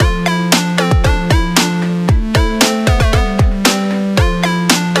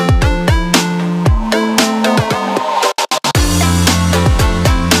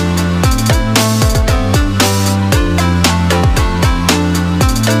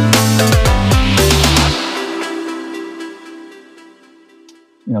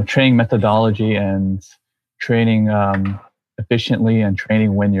training methodology and training efficiently and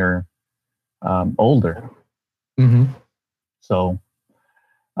training when you're older. Mm-hmm. So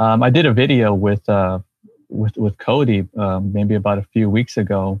I did a video with Cody maybe about a few weeks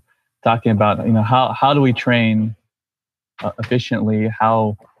ago, talking about how do we train efficiently,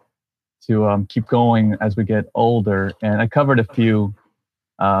 how to keep going as we get older, and I covered a few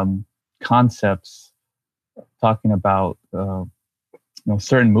concepts talking about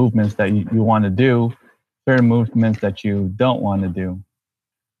certain movements that you want to do, certain movements that you don't want to do.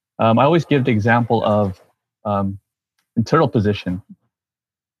 I always give the example of in turtle position.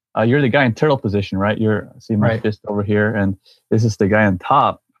 You're the guy in turtle position, right? See my Right. fist over here, and this is the guy on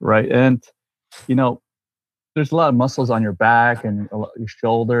top, right? And there's a lot of muscles on your back and your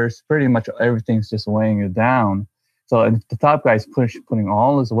shoulders. Pretty much everything's just weighing you down. So if the top guy's putting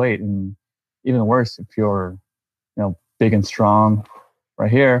all his weight, and even worse if you're big and strong,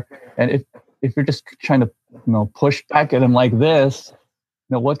 right here. And if you're just trying to push back at him like this,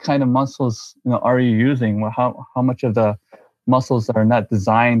 what kind of muscles are you using? Well, how much of the muscles are not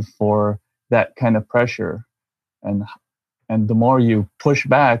designed for that kind of pressure? And the more you push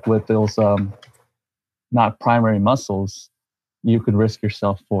back with those not primary muscles, you could risk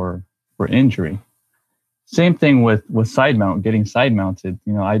yourself for injury. Same thing with side mount, getting side mounted.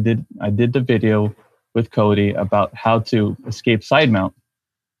 I did the video with Cody about how to escape side mount,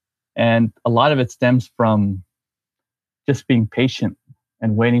 and a lot of it stems from just being patient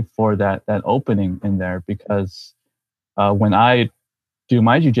and waiting for that opening in there. Because when I do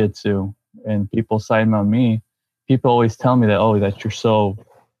my jiu-jitsu and people side mount me, people always tell me that you're so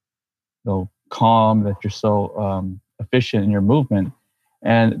calm, that you're so efficient in your movement,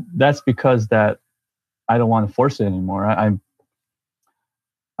 and that's because that I don't want to force it anymore. I'm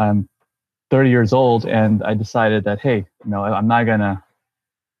 30 years old, and I decided that hey, I'm not gonna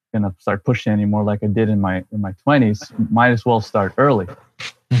start pushing anymore like I did in my 20s. Might as well start early.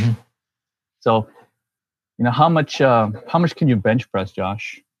 Mm-hmm. So, how much can you bench press,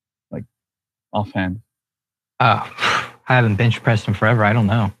 Josh? Like offhand? I haven't bench pressed in forever. I don't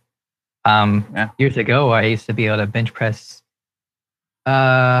know. Years ago, I used to be able to bench press.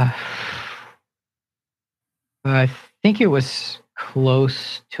 I think it was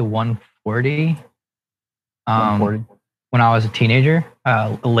close to 140. 140. When I was a teenager,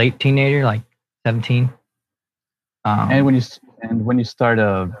 a late teenager, like 17. And when you start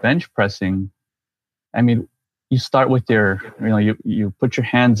bench pressing, I mean, you start with your, you put your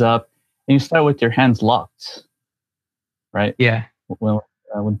hands up, and you start with your hands locked, right? Yeah.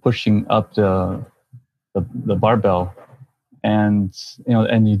 When pushing up the barbell, and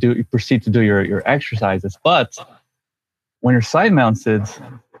and you proceed to do your exercises. But when you're side mounted,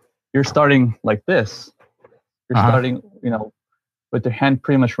 you're starting like this. You're starting, with your hand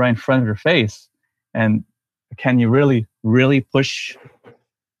pretty much right in front of your face. And can you really, really push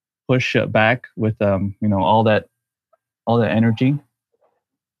back with all that energy?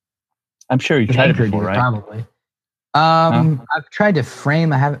 I'm sure you tried it before, right? Probably. I've tried to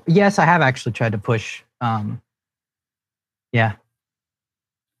frame. I have actually tried to push. Yeah.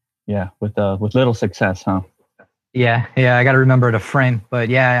 Yeah, with little success, huh? Yeah. I got to remember to frame, but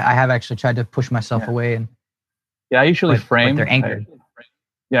yeah, I have actually tried to push myself away and. Yeah, I usually frame. They're anchored.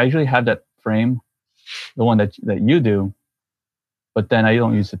 I usually have that frame, the one that you do, but then I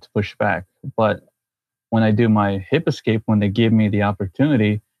don't use it to push back. But when I do my hip escape, when they give me the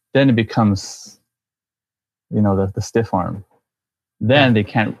opportunity, then it becomes, the stiff arm. Then they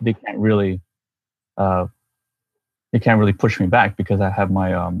can't really push me back because I have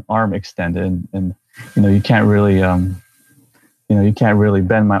my arm extended, and you can't really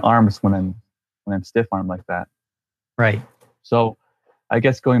bend my arms when I'm stiff arm like that. Right. So I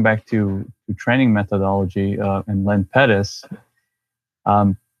guess going back to training methodology and Len Pettis,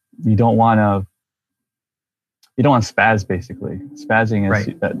 you don't want to spaz. Basically, spazzing is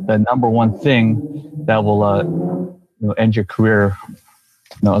the number one thing that will end your career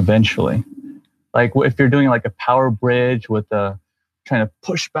eventually. Like if you're doing like a power bridge with trying to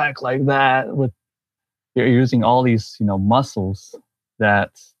push back like that, you're using all these muscles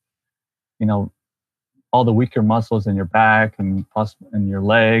that all the weaker muscles in your back and your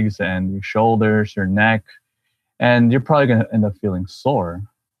legs and your shoulders, your neck, and you're probably going to end up feeling sore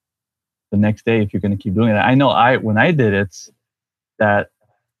the next day if you're going to keep doing it. I know when I did it, that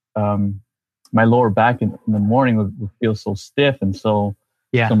my lower back in the morning would feel so stiff and so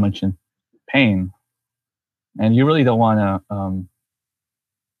much in pain, and you really don't want to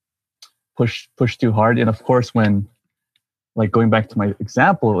push too hard. And of course, when, like going back to my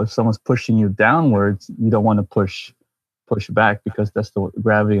example, if someone's pushing you downwards, you don't want to push push back because that's the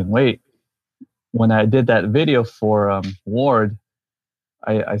gravity and weight. When I did that video for Ward,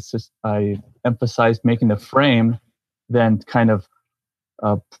 I emphasized making the frame, then kind of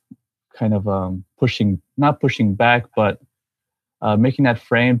pushing, not pushing back, but making that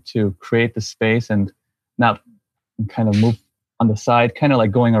frame to create the space and not kind of move on the side, kind of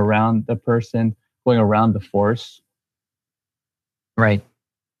like going around the person, going around the force, right,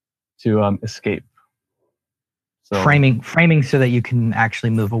 to escape. So framing so that you can actually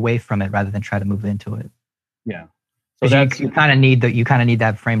move away from it rather than try to move into it. Yeah. So that's, you kind of need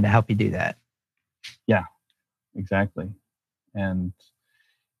that frame to help you do that. Yeah, exactly. And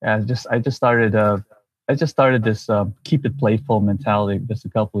I just started this keep it playful mentality just a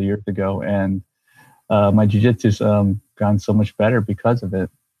couple of years ago, and my jiu-jitsu's gone so much better because of it.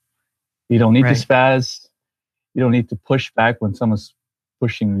 You don't need to spaz. You don't need to push back when someone's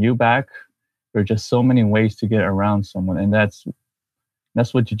pushing you back. There are just so many ways to get around someone, and that's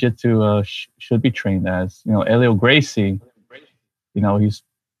what jiu-jitsu should be trained as. You know, Helio Gracie, you know, he's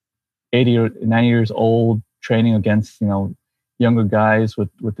 80 or 90 years old, training against, you know, younger guys with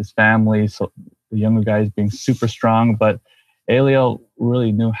his family. So the younger guys being super strong, but Helio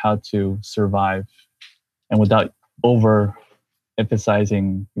really knew how to survive, and without over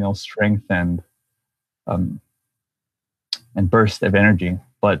emphasizing, you know, strength and burst of energy,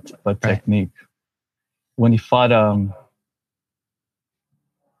 but technique. When he fought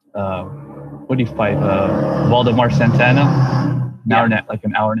what did he fight? Waldemar Santana. Like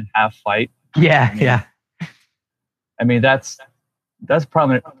an hour and a half fight. Yeah. I mean, that's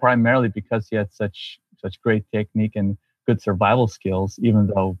primarily because he had such great technique and good survival skills, even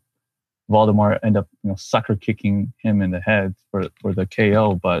though Waldemar ended up, you know, sucker kicking him in the head for the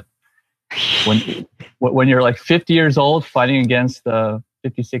KO. But when you're like 50 years old fighting against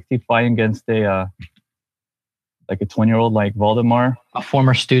 50, 60, fighting against like a 20-year-old like Waldemar, a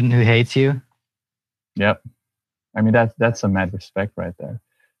former student who hates you. Yep. I mean, that's some mad respect right there.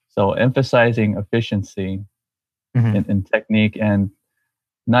 So emphasizing efficiency in technique and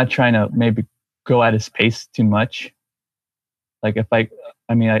not trying to maybe go at his pace too much. Like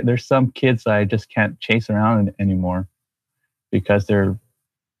there's some kids that I just can't chase around anymore because they're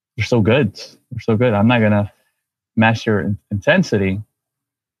so good. They're so good. I'm not gonna match your intensity.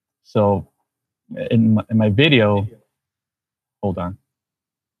 So in my video, hold on.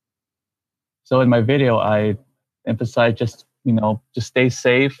 So in my video, I emphasize just stay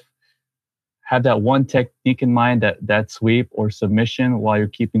safe. Have that one technique in mind, that sweep or submission while you're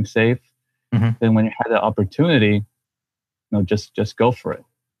keeping safe. Then when you have that opportunity, just go for it.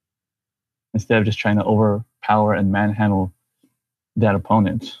 Instead of just trying to overpower and manhandle that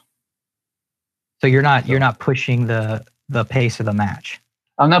opponent. So you're not pushing the pace of the match.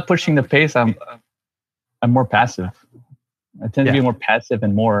 I'm not pushing the pace. I'm more passive. I tend to be more passive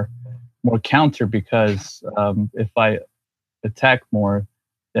and more counter because if I attack more,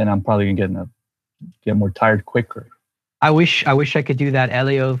 then I'm probably gonna get more tired quicker. I wish I could do that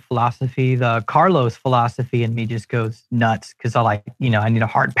Helio philosophy. The Carlos philosophy in me just goes nuts because I need a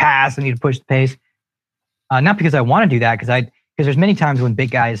hard pass. I need to push the pace. Not because I want to do that, because there's many times when big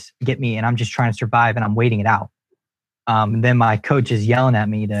guys get me and I'm just trying to survive and I'm waiting it out. And then my coach is yelling at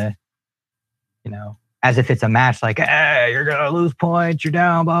me to, as if it's a match, like, hey, you're gonna lose points, you're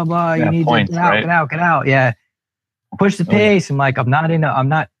down, blah blah. You need to get out. Yeah, push the pace. I'm like, I'm not in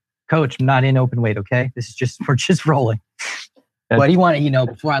open weight. Okay, we're just rolling. But he wanted,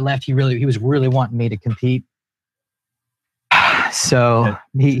 before I left, he was really wanting me to compete. So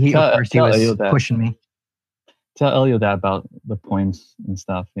he was pushing me. Tell Elio that about the points and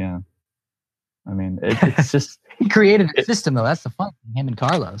stuff. Yeah, I mean, it's just he created a system though. That's the fun. Him and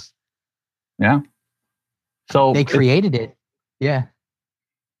Carlos. Yeah. So they created it. Yeah.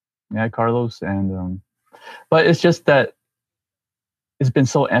 Yeah, Carlos and but it's just that it's been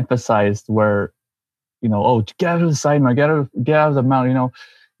so emphasized where, get out of the side, man, get out of the mount,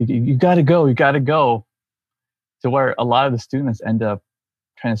 you gotta go. To where a lot of the students end up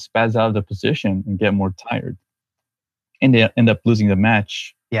trying to spaz out of the position and get more tired. And they end up losing the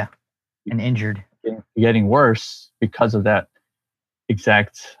match. Yeah. And injured. Getting worse because of that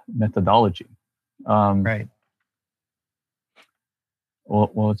exact methodology. Right.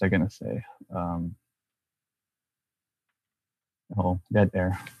 What was I gonna say? Dead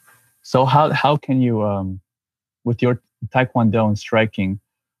air. So how can you, with your Taekwondo and striking,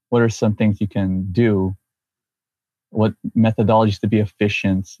 what are some things you can do? What methodologies to be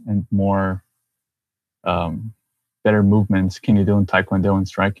efficient and more better movements can you do in Taekwondo and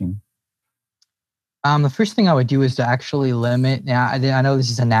striking? The first thing I would do is to actually limit. Now, I know this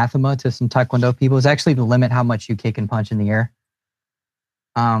is anathema to some Taekwondo people. Is actually to limit how much you kick and punch in the air.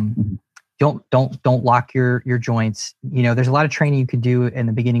 Um, Mhm. don't lock your joints. You know, there's a lot of training you can do in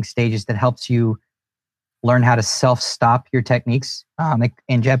the beginning stages that helps you learn how to self-stop your techniques.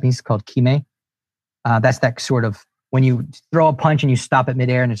 In Japanese, it's called kime. That's that sort of when you throw a punch and you stop it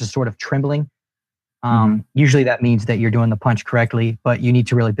midair and it's just sort of trembling. Mhm. Usually that means that you're doing the punch correctly, but you need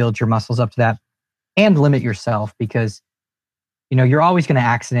to really build your muscles up to that and limit yourself because you know you're always going to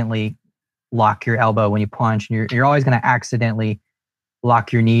accidentally lock your elbow when you punch, and you're always going to accidentally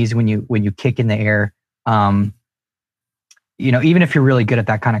lock your knees when you kick in the air. Um, you know, even if you're really good at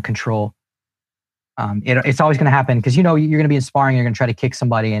that kind of control, it's always going to happen because you know you're going to be in sparring, you're going to try to kick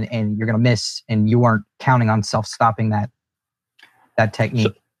somebody, and you're going to miss, and you weren't counting on self-stopping that So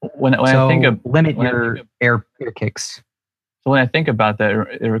technique. when I think So of limit when I think your of air kicks. so when I think about that,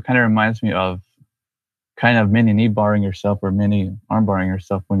 it kind of reminds me of kind of mini knee barring yourself or mini arm barring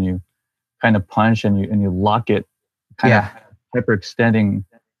yourself when you kind of punch and you lock it, kind of Yeah, hyperextending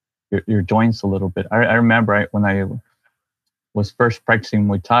your joints a little bit. I remember when I was first practicing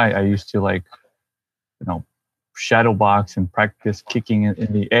Muay Thai, I used to like, you know, shadow box and practice kicking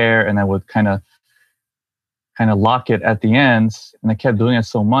in the air, and I would kind of lock it at the ends, and I kept doing it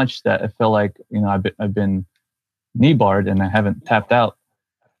so much that I felt like, you know, I've been knee barred and I haven't tapped out,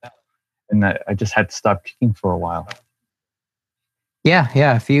 and I just had to stop kicking for a while.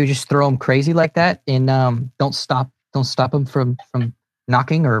 yeah. If you just throw them crazy like that and don't stop them from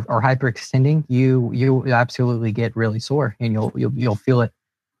knocking or hyperextending, you absolutely get really sore and you'll feel it.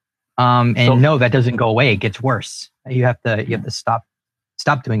 And So no, that doesn't go away. It gets worse. You have to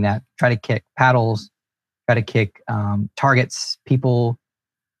stop doing that. Try to kick paddles. Try to kick targets, people,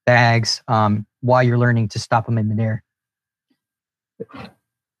 bags, while you're learning to stop them in midair.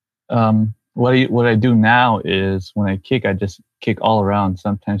 what I do now is when I kick, I just kick all around.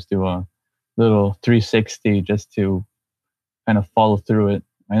 Sometimes do a little 360 just to kind of follow through it.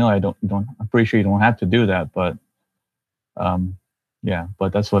 I know I don't. I'm pretty sure you don't have to do that, but um, yeah.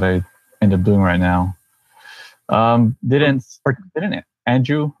 But that's what I end up doing right now. Didn't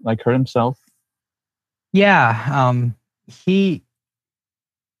Andrew like hurt himself? Yeah, he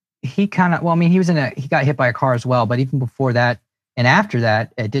he kind of well, I mean, he got hit by a car as well, but even before that and after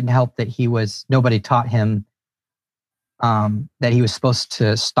that, it didn't help that nobody taught him that he was supposed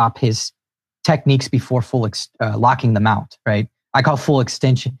to stop his techniques before locking them out. Right? I call full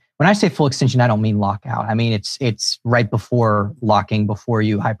extension. When I say full extension, I don't mean lockout. I mean it's right before locking, before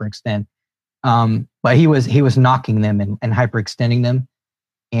you hyperextend. But he was knocking them and hyperextending them,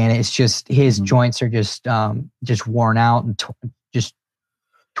 and it's just his Mhm. joints are just worn out and just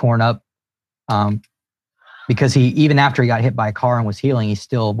torn up. Um, because he even after he got hit by a car and was healing, he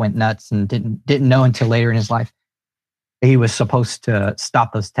still went nuts and didn't know until later in his life that he was supposed to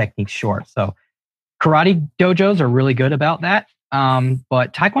stop those techniques short. So karate dojos are really good about that.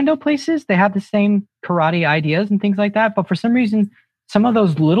 But Taekwondo places, they have the same karate ideas and things like that. But for some reason, some of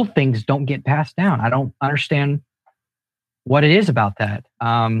those little things don't get passed down. I don't understand what it is about that.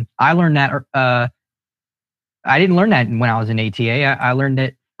 I learned that. I didn't learn that when I was in ATA. I learned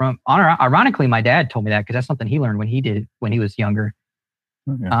it from. Ironically, my dad told me that because that's something he learned when he did it when he was younger.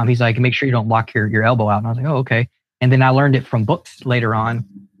 Okay. He's like, make sure you don't lock your elbow out, and I was like, oh, okay. And then I learned it from books later on,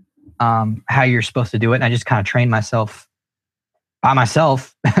 how you're supposed to do it. And I just kind of trained myself by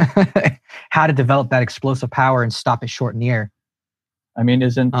myself how to develop that explosive power and stop it short in the air. I mean,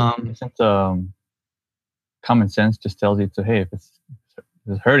 Um, isn't common sense just tells you to, hey, if it's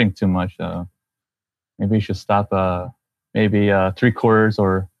hurting too much, maybe you should stop. Maybe 3/4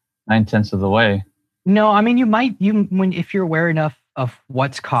 or 9/10 of the way. no, I mean, if you're aware enough of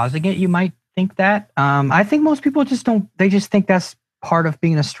what's causing it, you might think that. I think most people just don't. They just think that's part of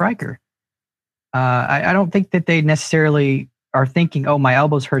being a striker. I don't think that they necessarily are thinking, "Oh, my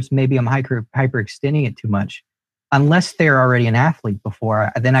elbows hurts. Maybe I'm hyperextending it too much," unless they're already an athlete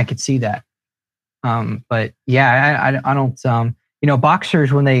before. Then I could see that. But yeah, I don't. You know,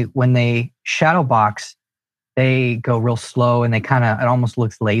 boxers when they shadow box, they go real slow and it almost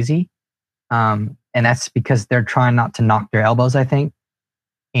looks lazy. And that's because they're trying not to knock their elbows, I think.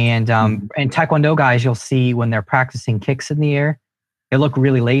 Mhm. And Taekwondo guys, you'll see when they're practicing kicks in the air, they look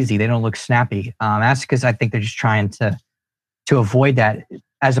really lazy. They don't look snappy. That's because I think they're just trying to avoid that,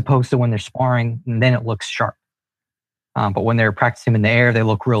 as opposed to when they're sparring, and then it looks sharp. But when they're practicing in the air, they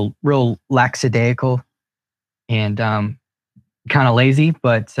look real lackadaisical and kind of lazy.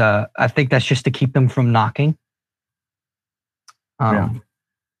 But I think that's just to keep them from knocking. Yeah. Um,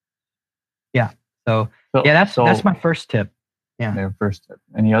 yeah. So So yeah, that's so my first tip. Yeah. their first tip.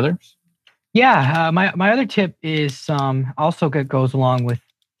 Any others? Yeah, my other tip is also goes along with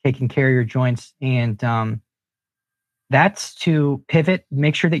taking care of your joints, and that's to pivot.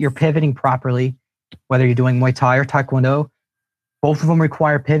 Make sure that you're pivoting properly, whether you're doing Muay Thai or Taekwondo. Both of them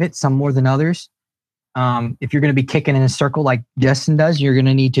require pivot, some more than others. If you're going to be kicking in a circle like Justin does, you're going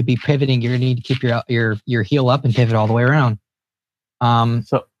to need to be pivoting. You're going to need to keep your heel up and pivot all the way around.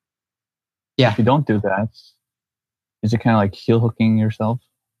 So yeah, if you don't do that, is it kind of like heel hooking yourself?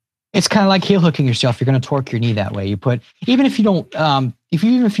 it's kind of like heel hooking yourself. You're going to torque your knee that way. You put, even if you don't,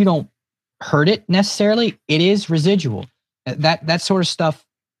 even if you don't hurt it necessarily, it is residual. That sort of stuff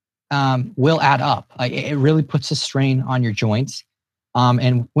will add up. It really puts a strain on your joints.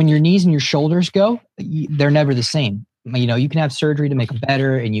 And when your knees and your shoulders go, they're never the same. You know, you can have surgery to make them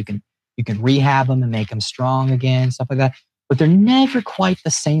better, and you can rehab them and make them strong again, stuff like that. But they're never quite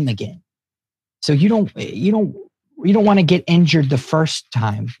the same again. So you don't want to get injured the first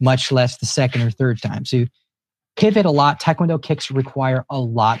time, much less the second or third time. So pivot a lot. Taekwondo kicks require a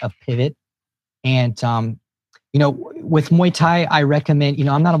lot of pivot. And, you know, with Muay Thai, I recommend, you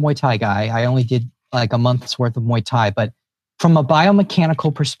know, I'm not a Muay Thai guy. I only did like a month's worth of Muay Thai. But from a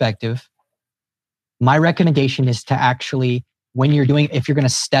biomechanical perspective, my recommendation is to actually, when you're doing, if you're going to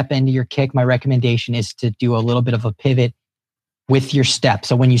step into your kick, my recommendation is to do a little bit of a pivot with your step.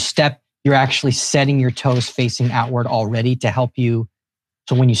 So when you step, you're actually setting your toes facing outward already to help you.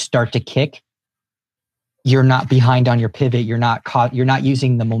 So when you start to kick, you're not behind on your pivot. You're not caught. You're not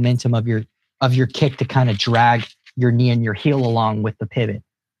using the momentum of your kick to kind of drag your knee and your heel along with the pivot.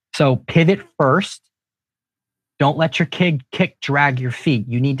 So pivot first. Don't let your kick drag your feet.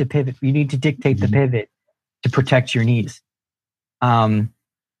 You need to pivot. You need to dictate the pivot to protect your knees. And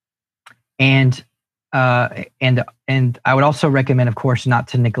I would also recommend, of course, not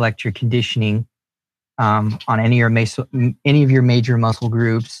to neglect your conditioning on any of your major muscle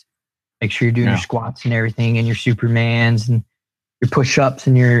groups. Make sure you're doing your squats and everything, and your Supermans and your push-ups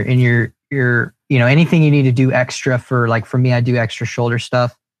and your you know, anything you need to do extra for, like for me, I do extra shoulder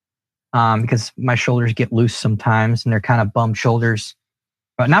stuff because my shoulders get loose sometimes and they're kind of bum shoulders,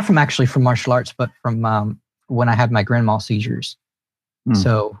 but not from martial arts, but from when I had my grand mal seizures.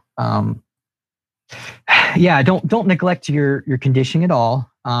 So yeah, don't neglect your conditioning at all.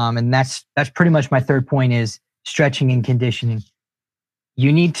 And that's pretty much my third point is stretching and conditioning.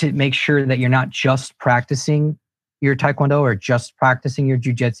 You need to make sure that you're not just practicing your Taekwondo or just practicing your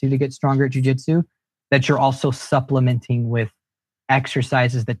Jiu-Jitsu to get stronger at Jiu-Jitsu, that you're also supplementing with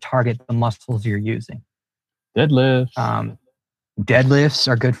exercises that target the muscles you're using. Deadlifts. Deadlifts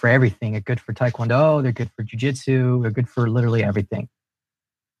are good for everything. They're good for Taekwondo. They're good for Jiu-Jitsu. They're good for literally everything.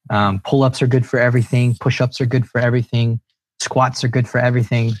 Pull-ups are good for everything. Push-ups are good for everything. Squats are good for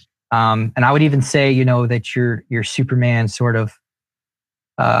everything. And I would even say, you know, that your Superman sort of,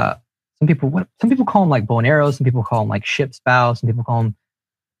 some people call them like bow and arrows. Some people call them like ship's bow. Some people call them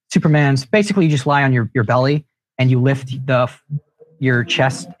Supermans. Basically, you just lie on your belly and you lift your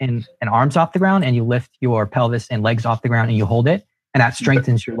chest and arms off the ground, and you lift your pelvis and legs off the ground, and you hold it, and that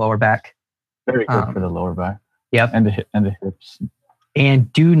strengthens your lower back. Very good for the lower back. Yep. And the hips.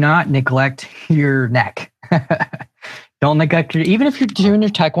 And do not neglect your neck. Don't neglect even if you're doing your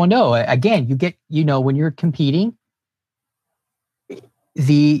Taekwondo. Again, you get, you know, when you're competing,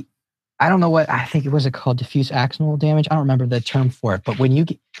 I don't know what, I think it was called diffuse axonal damage. I don't remember the term for it, but when you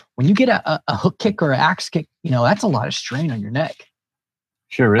get a hook kick or an axe kick, you know, that's a lot of strain on your neck.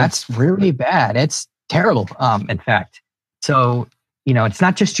 Sure is. That's really bad. It's terrible, in fact. So, you know, it's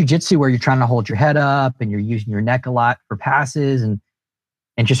not just jiu-jitsu where you're trying to hold your head up and you're using your neck a lot for passes and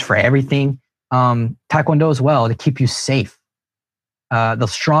just for everything. Taekwondo as well, to keep you safe. The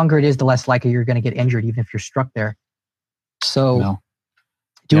stronger it is, the less likely you're going to get injured, even if you're struck there. So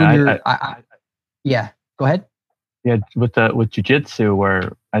doing yeah, go ahead. Yeah, with jiu-jitsu,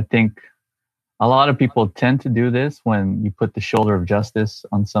 where I think a lot of people tend to do this when you put the shoulder of justice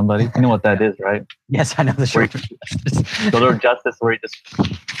on somebody. You know what that is, right? Yes, I know the shoulder of justice. Shoulder of justice, where you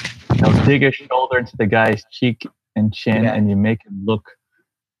just dig your shoulder into the guy's cheek and chin, and you make him look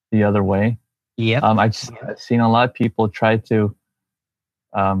the other way. Yep. I've seen a lot of people try to,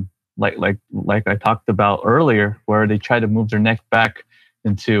 like I talked about earlier, where they try to move their neck back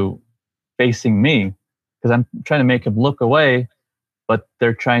into facing me because I'm trying to make him look away, but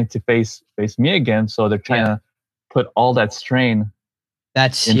they're trying to face me again. So they're trying to put all that strain.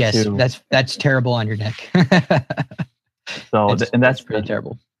 That's terrible on your neck. So that's pretty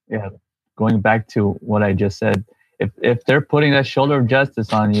terrible. Yeah. Going back to what I just said, if they're putting that shoulder of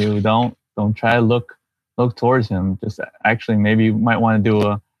justice on you, don't try to look towards him. Just actually, maybe you might want to do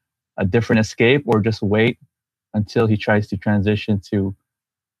a different escape, or just wait until he tries to transition to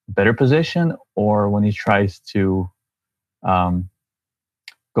better position or when he tries to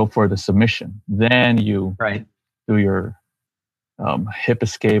go for the submission. Then you do your hip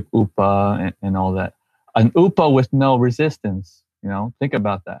escape, UPA, and all that. An UPA with no resistance, think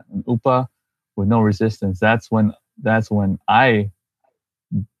about that. An UPA with no resistance. That's when I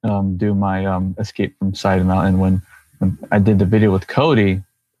do my escape from side mount. And when I did the video with Cody.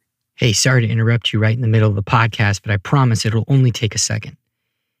 Hey, sorry to interrupt you right in the middle of the podcast, but I promise it'll only take a second.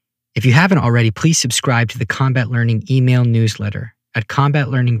 If you haven't already, please subscribe to the Combat Learning email newsletter at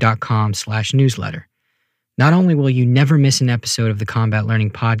combatlearning.com/newsletter. Not only will you never miss an episode of the Combat Learning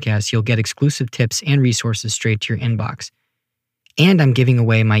podcast, you'll get exclusive tips and resources straight to your inbox. And I'm giving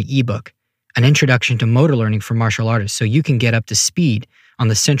away my ebook, An Introduction to Motor Learning for Martial Artists, so you can get up to speed on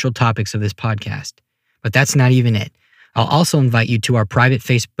the central topics of this podcast. But that's not even it. I'll also invite you to our private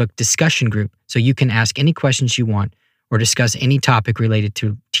Facebook discussion group so you can ask any questions you want or discuss any topic related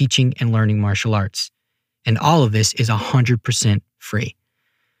to teaching and learning martial arts. And all of this is 100% free.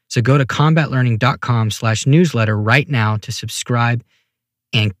 So go to combatlearning.com/newsletter right now to subscribe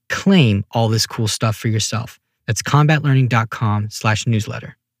and claim all this cool stuff for yourself. That's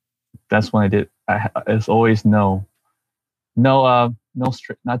combatlearning.com/newsletter. That's when I did. It's always not too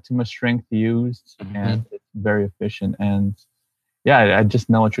much strength used, and it's very efficient. And yeah, I just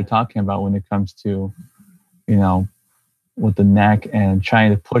know what you're talking about when it comes to, with the neck and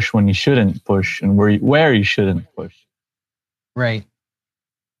trying to push when you shouldn't push and where you shouldn't push. Right.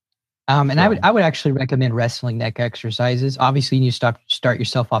 And I would actually recommend wrestling neck exercises. Obviously, you need to start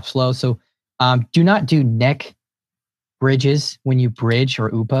yourself off slow. So do not do neck bridges when you bridge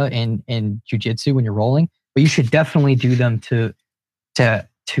or UPA in jiu-jitsu when you're rolling, but you should definitely do them to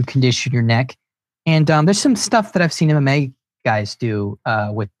condition your neck. And there's some stuff that I've seen MMA guys do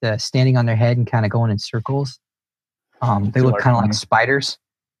with standing on their head and kind of going in circles. They look kind of like spiders.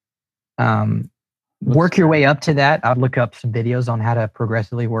 Work your way up to that. I'd look up some videos on how to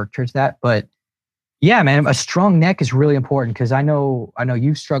progressively work towards that. But yeah, man, a strong neck is really important because I know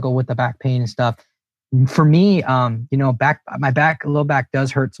you struggle with the back pain and stuff. For me, my low back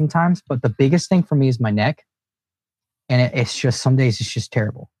does hurt sometimes, but the biggest thing for me is my neck. And it's just, some days it's just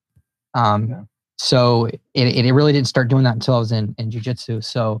terrible. So it really didn't start doing that until I was in jiu-jitsu.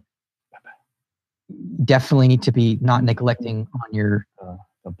 So definitely need to be not neglecting on your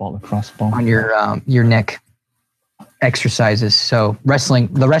crossball on your neck exercises. So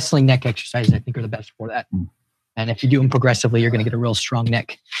the wrestling neck exercises I think are the best for that. And if you do them progressively, you're going to get a real strong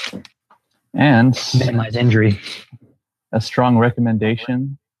neck and minimize injury. A strong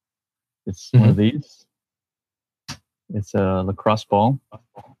recommendation. It's one of these. It's a lacrosse ball.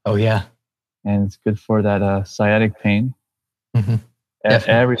 Oh yeah, and it's good for that sciatic pain.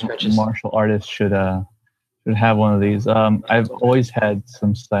 Every martial artist should have one of these. I've always had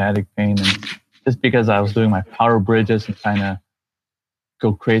some sciatic pain, and just because I was doing my power bridges and kind of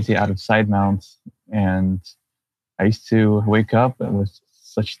go crazy out of side mounts, and I used to wake up with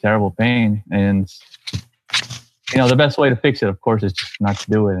such terrible pain. And the best way to fix it, of course, is just not to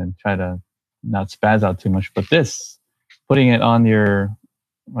do it and try to not spaz out too much. But putting it on your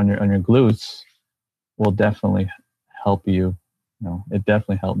glutes will definitely help you. It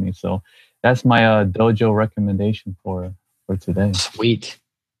definitely helped me. So that's my dojo recommendation for today. Sweet.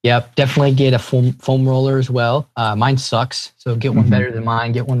 Yep. Definitely get a foam roller as well. Mine sucks. So get one better than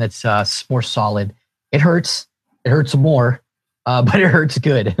mine. Get one that's more solid. It hurts. It hurts more, but it hurts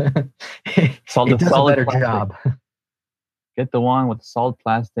good. It does a better job. Get the one with the solid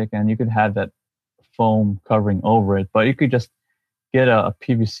plastic, and you could have that foam covering over it. But you could just get a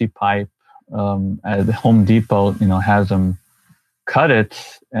PVC pipe at the Home Depot. Has them cut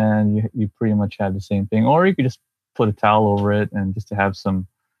it, and you pretty much have the same thing. Or you could just put a towel over it and just to have some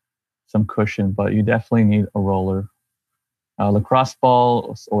cushion. But you definitely need a roller. Lacrosse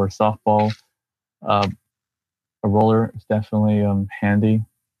ball or softball, a roller is definitely handy.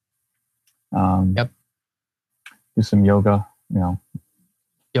 Yep. Do some yoga.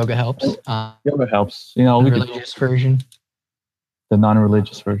 Yoga helps. Yoga helps. The religious version. The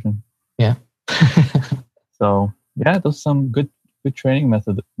non-religious version. Yeah. So yeah, those some good training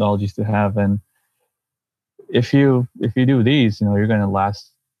methodologies to have, and if you do these, you're going to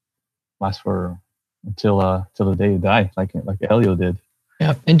last for until the day you die, like Elio did.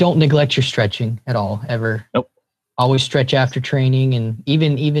 Yeah, and don't neglect your stretching at all, ever. Nope. Always stretch after training, and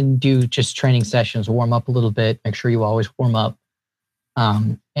even do just training sessions. Warm up a little bit. Make sure you always warm up,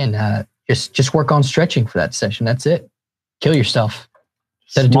 and just work on stretching for that session. That's it. Kill yourself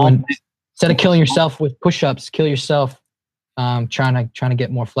instead of killing yourself with push-ups. Kill yourself trying to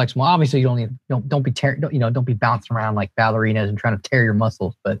get more flexible. Obviously, you don't be bouncing around like ballerinas and trying to tear your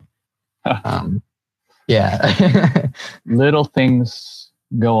muscles. But yeah, little things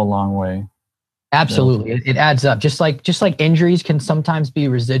go a long way. Absolutely, it adds up. Just like injuries can sometimes be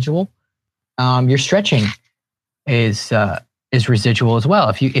residual. Your stretching is residual as well.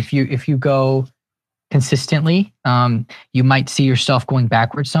 If you go consistently, you might see yourself going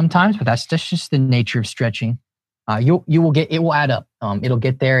backwards sometimes, but that's just the nature of stretching. It will add up. It'll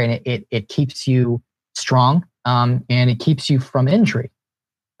get there, and it keeps you strong, and it keeps you from injury.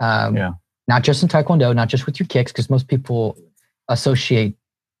 Not just in Taekwondo, not just with your kicks, because most people associate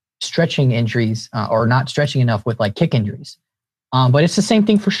stretching injuries or not stretching enough with like kick injuries. But it's the same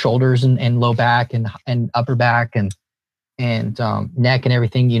thing for shoulders and low back and upper back and neck and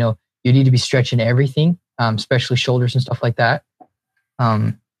everything. You know, you need to be stretching everything, especially shoulders and stuff like that,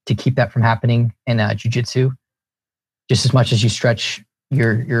 to keep that from happening in jiu-jitsu, just as much as you stretch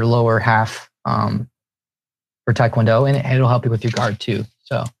your lower half for Taekwondo, and it'll help you with your guard too.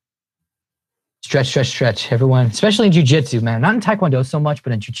 So stretch, everyone, especially in jiu-jitsu, man. Not in Taekwondo so much,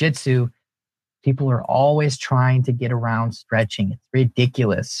 but in jiu-jitsu, people are always trying to get around stretching. It's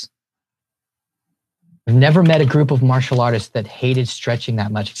ridiculous. I've never met a group of martial artists that hated stretching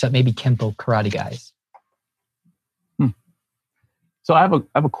that much, except maybe Kempo karate guys. So I have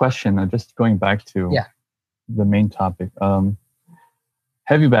a question, just going back to the main topic.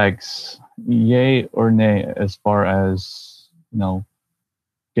 Heavy bags, yay or nay, as far as, you know,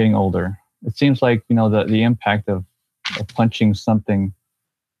 getting older? It seems like, you know, the impact of punching something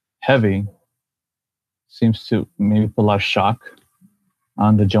heavy seems to maybe put a lot of shock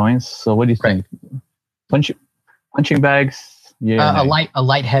on the joints. So what do you think? Punching bags, a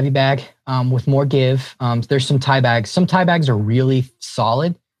light heavy bag with more give. There's some Thai bags. Some Thai bags are really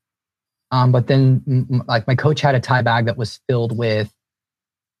solid, but then like my coach had a Thai bag that was filled with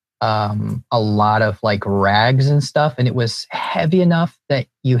a lot of like rags and stuff, and it was heavy enough that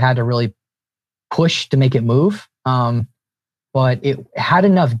you had to really push to make it move. But it had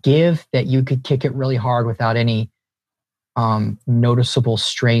enough give that you could kick it really hard without any noticeable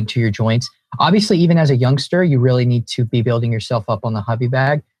strain to your joints. Obviously, even as a youngster, you really need to be building yourself up on the heavy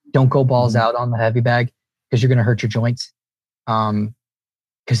bag. Don't go balls out on the heavy bag because you're going to hurt your joints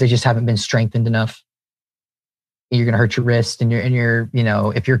because they just haven't been strengthened enough. You're going to hurt your wrist and your, you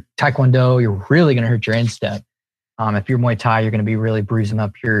know, if you're Taekwondo, you're really going to hurt your instep. If you're Muay Thai, you're going to be really bruising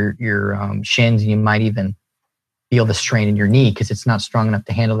up your shins, and you might even feel the strain in your knee because it's not strong enough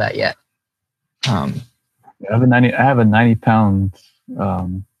to handle that yet. I have a 90-pound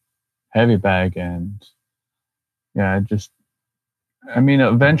heavy bag, and eventually,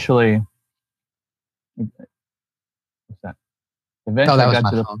 what's that? Eventually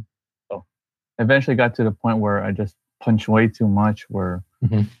got to the point where I just punched way too much, where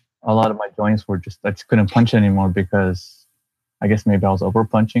a lot of my joints were I just couldn't punch anymore because I guess maybe I was over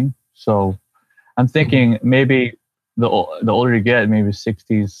punching. So I'm thinking maybe the older you get, maybe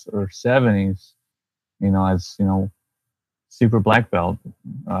 60s or 70s, you know, as, you know, super black belt.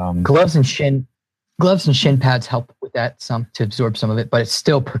 Gloves and shin pads help with that some to absorb some of it, but it's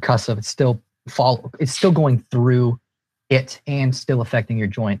still percussive. It's still going through it and still affecting your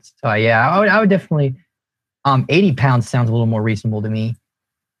joints. So I would definitely 80 pounds sounds a little more reasonable to me.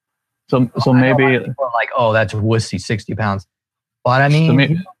 So maybe people are like, oh, that's wussy, 60 pounds. But I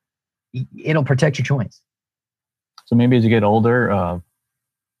mean, it'll protect your joints. So maybe as you get older,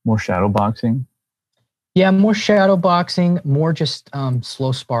 more shadow boxing. Yeah, more shadow boxing, more just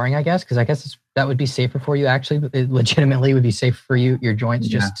slow sparring, I guess, because I guess that would be safer for you. Actually, it legitimately would be safer for your joints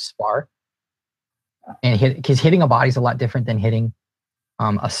just to spar. And because hitting a body is a lot different than hitting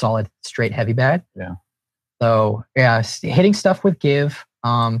a solid, straight, heavy bag. Yeah. So hitting stuff with give,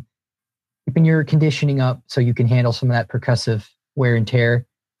 keeping your conditioning up so you can handle some of that percussive wear and tear,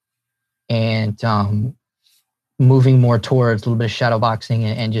 and moving more towards a little bit of shadow boxing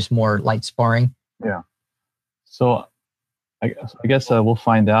and just more light sparring. Yeah. So I guess we'll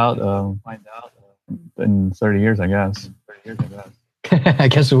find out in 30 years, I guess. I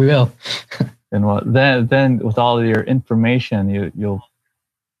guess we will. And then with all your information, you'll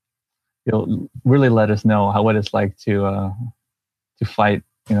really let us know what it's like to fight,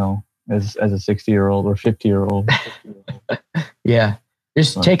 you know, as a 60-year-old or 50-year-old. Yeah.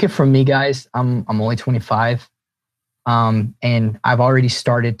 Just take it from me, guys. I'm only 25. And I've already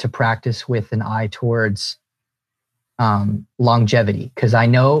started to practice with an eye towards longevity, because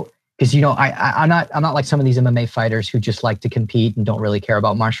I'm not like some of these MMA fighters who just like to compete and don't really care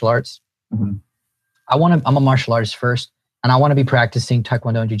about martial arts. I'm a martial artist first, and I want to be practicing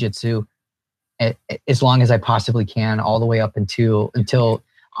Taekwondo and Jiu-Jitsu as long as I possibly can, all the way up until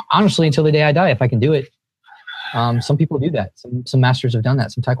honestly, until the day I die, if I can do it. Some people do that. Some masters have done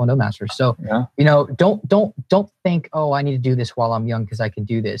that. Some Taekwondo masters. So, don't think, oh, I need to do this while I'm young because I can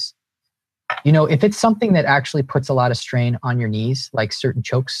do this. If it's something that actually puts a lot of strain on your knees, like certain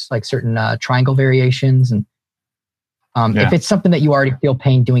chokes, like certain triangle variations, and if it's something that you already feel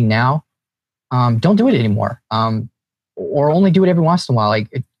pain doing now, don't do it anymore. Or only do it every once in a while.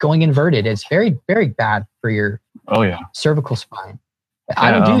 Like going inverted is very, very bad for your cervical spine.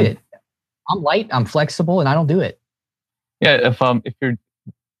 I don't do it. I'm light, I'm flexible, and I don't do it. Yeah, if you're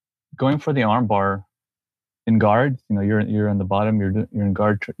going for the arm bar in guard, you're on the bottom, you're in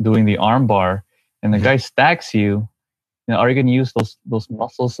guard doing the arm bar, and the guy stacks you. Are you going to use those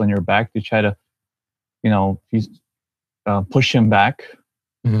muscles on your back to try to, push him back?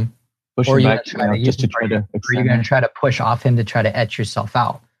 Mm-hmm. Or you're going to try to push off him to try to etch yourself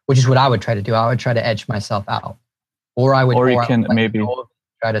out, which is what I would try to do. I would try to etch myself out, or you can maybe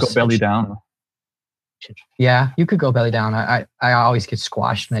try to go belly down. Yeah, you could go belly down. I always get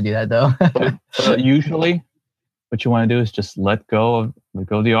squashed when I do that, though. but usually, what you want to do is just let go of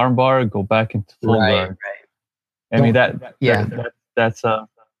the arm bar, go back into full guard. Right. I mean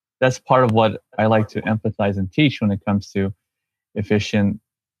that's part of what I like to emphasize and teach when it comes to efficient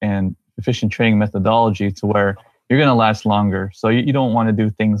training methodology, to where you're going to last longer. So you don't want to do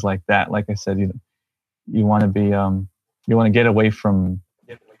things like that. Like I said, you want to be you want to get away from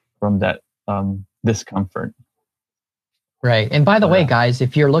that discomfort. Right. And by the way, guys,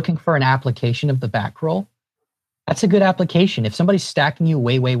 if you're looking for an application of the back roll, that's a good application. If somebody's stacking you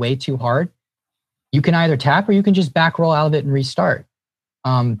way, way, way too hard, you can either tap or you can just back roll out of it and restart.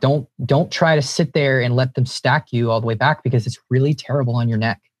 Don't try to sit there and let them stack you all the way back, because it's really terrible on your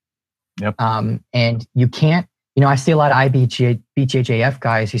neck. Yep. And you can't, I see a lot of BJJF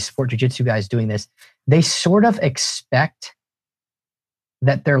guys, these sport jiu-jitsu guys doing this. They sort of expect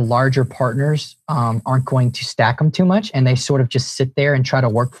that their larger partners aren't going to stack them too much, and they sort of just sit there and try to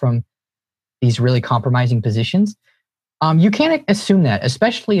work from these really compromising positions. You can't assume that,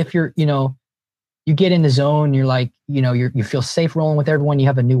 especially if you're, you get in the zone, you're like, you feel safe rolling with everyone. You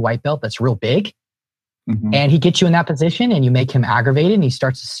have a new white belt that's real big, and he gets you in that position, and you make him aggravated, and he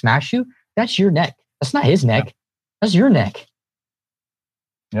starts to smash you. That's your neck. That's not his neck. Yep. That's your neck.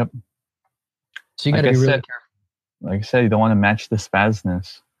 Yep. So you got to be really careful. Like I said, you don't want to match the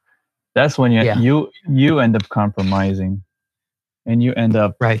spasness. That's when you end up compromising, and you end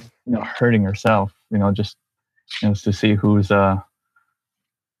up hurting yourself. Just to see whose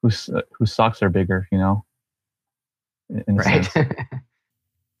socks are bigger. In a sense.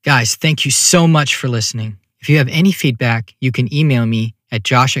 Guys, thank you so much for listening. If you have any feedback, you can email me at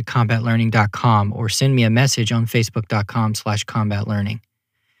josh@combatlearning.com or send me a message on facebook.com/combatlearning.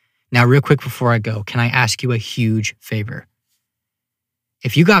 Now, real quick before I go, can I ask you a huge favor?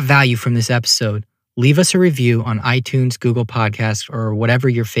 If you got value from this episode, leave us a review on iTunes, Google Podcasts, or whatever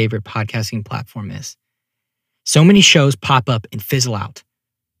your favorite podcasting platform is. So many shows pop up and fizzle out.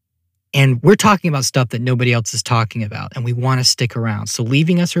 And we're talking about stuff that nobody else is talking about, and we want to stick around. So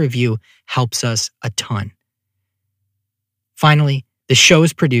leaving us a review helps us a ton. Finally, the show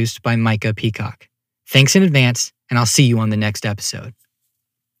is produced by Micah Peacock. Thanks in advance, and I'll see you on the next episode.